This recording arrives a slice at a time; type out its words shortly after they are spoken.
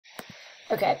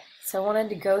Okay, so I wanted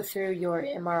to go through your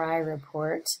MRI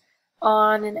report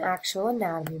on an actual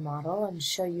anatomy model and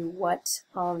show you what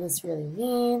all of this really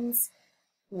means,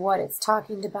 what it's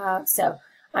talking about. So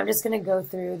I'm just going to go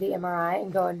through the MRI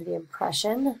and go into the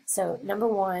impression. So number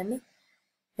one,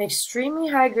 an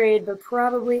extremely high grade but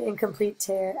probably incomplete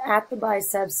tear at the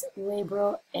biceps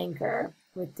labral anchor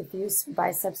with diffuse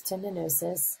biceps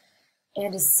tendinosis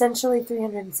and essentially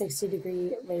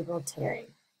 360-degree labral tearing.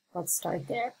 Let's start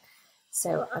there.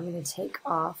 So I'm going to take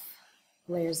off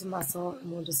layers of muscle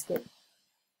and we'll just get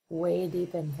way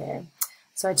deep in there.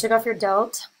 So I took off your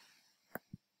delt.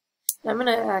 I'm going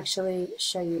to actually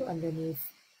show you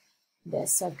underneath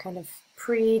this. So I've kind of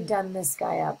pre-done this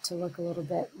guy up to look a little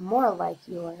bit more like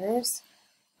yours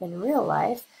in real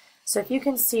life. So if you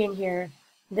can see in here,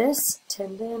 this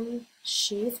tendon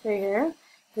sheath right here,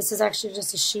 this is actually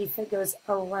just a sheath that goes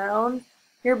around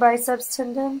your biceps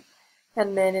tendon,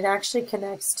 and then it actually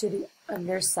connects to the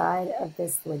underside of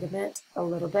this ligament a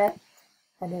little bit,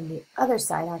 and then the other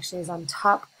side actually is on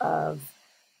top of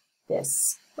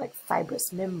this like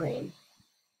fibrous membrane.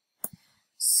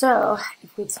 So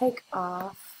if we take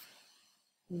off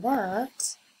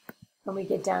that and we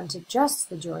get down to just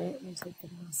the joint, let me take the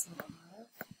muscle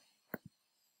off.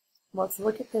 Let's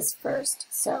look at this first.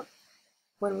 So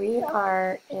when we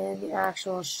are in the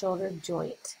actual shoulder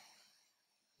joint,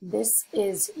 this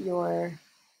is your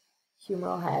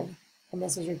humeral head, and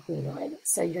this is your glenoid.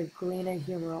 So your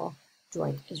glenohumeral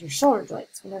joint is your shoulder joint.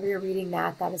 So whenever you're reading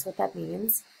that, that is what that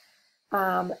means.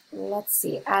 Let's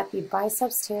see, at the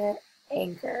biceps tear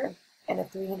anchor and a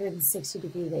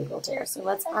 360-degree labral tear. So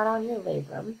let's add on your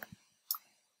labrum.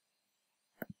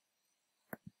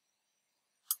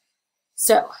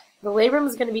 So the labrum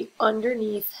is going to be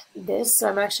underneath this, so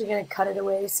I'm actually going to cut it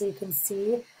away so you can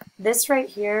see. This right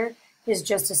here is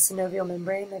just a synovial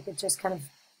membrane, like it just kind of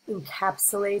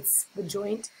encapsulates the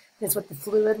joint. That's what the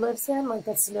fluid lives in, like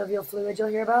that synovial fluid you'll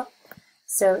hear about.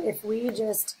 So if we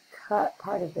just cut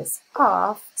part of this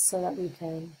off so that we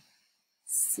can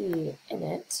see in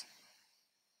it.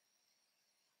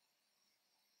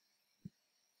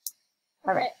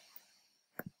 All right.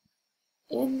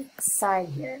 Inside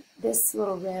here, this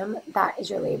little rim, that is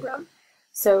your labrum.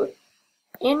 So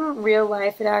in real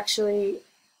life, it actually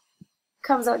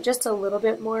comes out just a little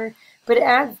bit more, but it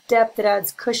adds depth, it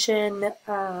adds cushion,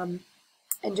 and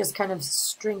just kind of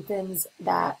strengthens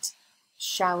that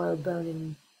shallow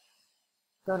bone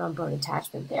on bone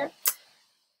attachment there.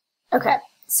 Okay,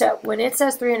 so when it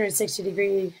says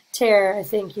 360-degree tear, I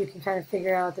think you can kind of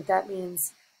figure out that that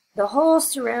means the whole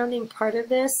surrounding part of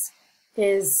this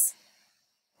is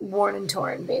worn and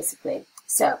torn, basically.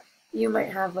 So you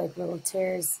might have like little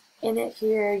tears in it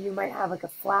here. You might have like a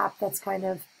flap that's kind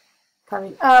of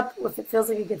coming up. If it feels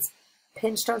like it gets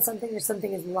pinched on something or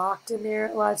something is locked in there,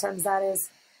 a lot of times that is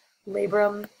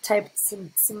labrum type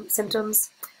symptoms.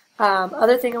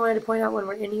 Other thing I wanted to point out when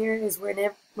we're in here is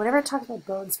whenever I talk about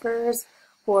bone spurs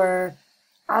or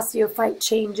osteophyte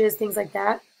changes, things like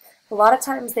that, a lot of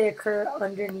times they occur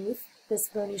underneath this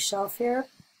bony shelf here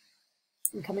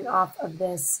and coming off of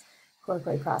this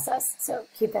coracoid process. So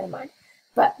keep that in mind.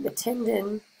 But the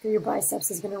tendon through your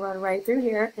biceps is going to run right through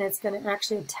here, and it's going to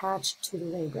actually attach to the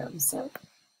labrum. So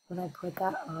when I put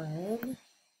that on,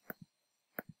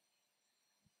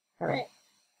 all right,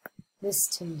 this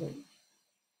tendon,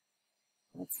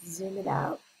 let's zoom it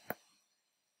out.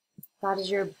 That is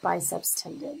your biceps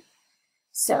tendon.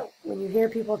 So when you hear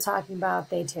people talking about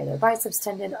they tear their biceps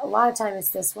tendon, a lot of time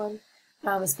it's this one,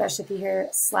 especially if you hear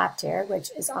slap tear, which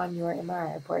is on your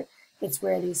MRI report. It's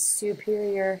where the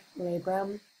superior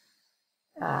labrum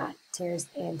tears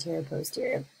anterior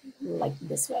posterior, like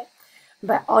this way.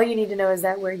 But all you need to know is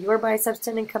that where your biceps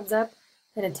tendon comes up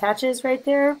and attaches right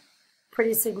there,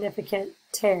 pretty significant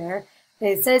tear. And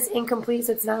it says incomplete,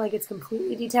 so it's not like it's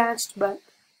completely detached, but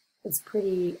it's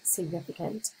pretty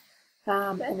significant.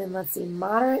 And then let's see,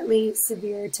 moderately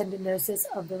severe tendinosis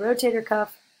of the rotator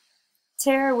cuff,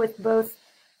 tear with both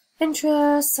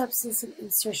intra-substance and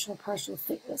insertional partial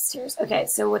thickness tears. Okay,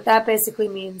 so what that basically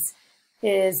means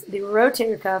is the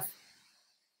rotator cuff,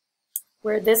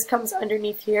 where this comes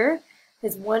underneath here,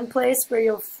 is one place where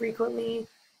you'll frequently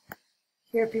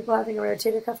hear people having a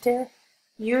rotator cuff tear.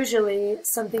 Usually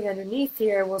something underneath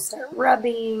here will start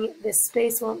rubbing, this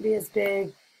space won't be as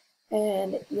big,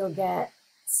 and you'll get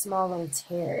small little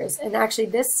tears. And actually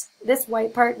this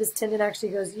white part, this tendon actually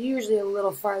goes usually a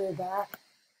little farther back.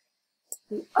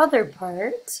 The other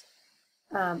part,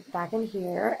 back in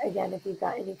here, again, if you've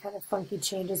got any kind of funky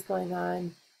changes going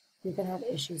on, you can have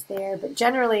issues there. But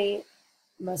generally,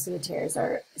 most of the tears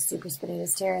are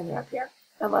supraspinatus tear and they're up here,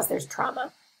 unless there's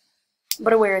trauma.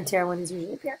 But a wear and tear one is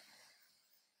usually up here.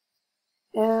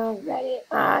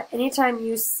 Alrighty. Anytime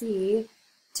you see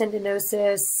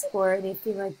tendinosis or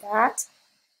anything like that,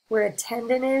 where a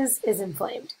tendon is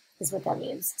inflamed, is what that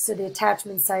means. So the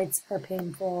attachment sites are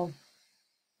painful,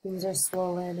 things are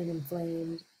swollen and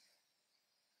inflamed.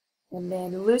 And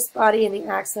then loose body in the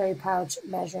axillary pouch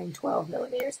measuring 12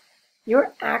 millimeters.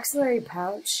 Your axillary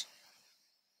pouch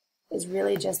is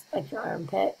really just like your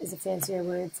armpit, is a fancier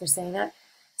word for saying that.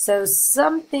 So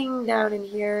something down in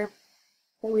here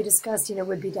that we discussed,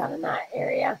 would be down in that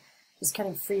area. Just kind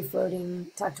of free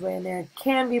floating, tucked away in there.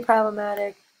 Can be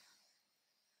problematic.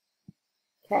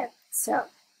 Okay, so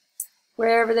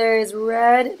wherever there is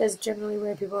red is generally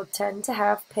where people tend to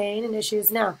have pain and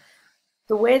issues. Now,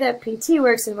 the way that PT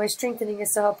works and why strengthening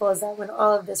is so helpful is that when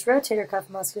all of this rotator cuff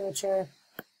musculature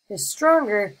is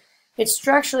stronger, it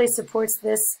structurally supports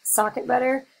this socket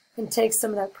better and takes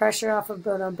some of that pressure off of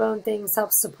bone-on-bone things,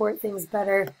 helps support things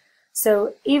better.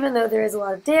 So even though there is a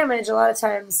lot of damage, a lot of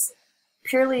times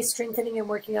purely strengthening and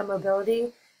working on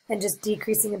mobility and just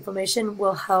decreasing inflammation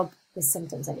will help with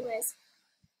symptoms anyways.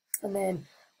 And then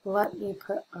let me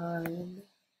put on,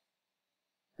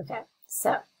 okay,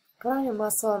 so put on your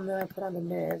muscle and then I put on the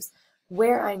nerves.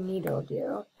 Where I needled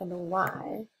you and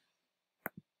why.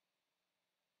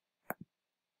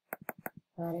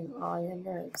 Adding all your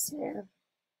nerves here.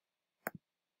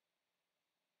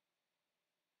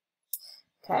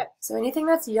 Okay, so anything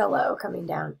that's yellow coming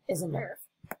down is a nerve.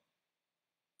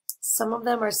 Some of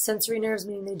them are sensory nerves,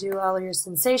 meaning they do all of your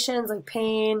sensations like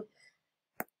pain,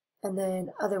 and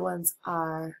then other ones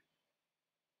are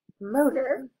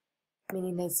motor,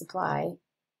 meaning they supply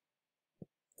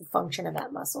the function of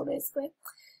that muscle basically.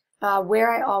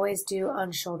 Where I always do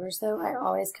on shoulders though, I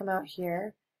always come out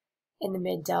here in the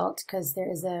mid-delt because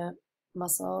there is a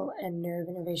muscle and nerve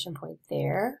innervation point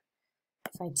there.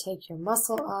 If I take your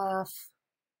muscle off,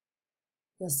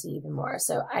 you'll see even more.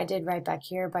 So I did right back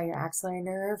here by your axillary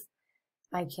nerve.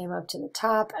 I came up to the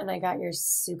top and I got your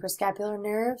suprascapular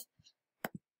nerve.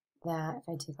 That if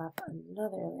I take off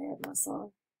another layer of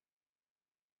muscle,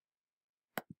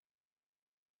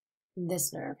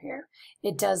 this nerve here,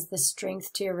 it does the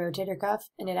strength to your rotator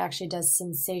cuff and it actually does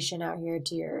sensation out here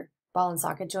to your ball and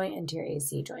socket joint and to your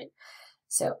AC joint.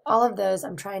 So all of those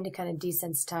I'm trying to kind of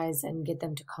desensitize and get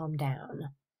them to calm down.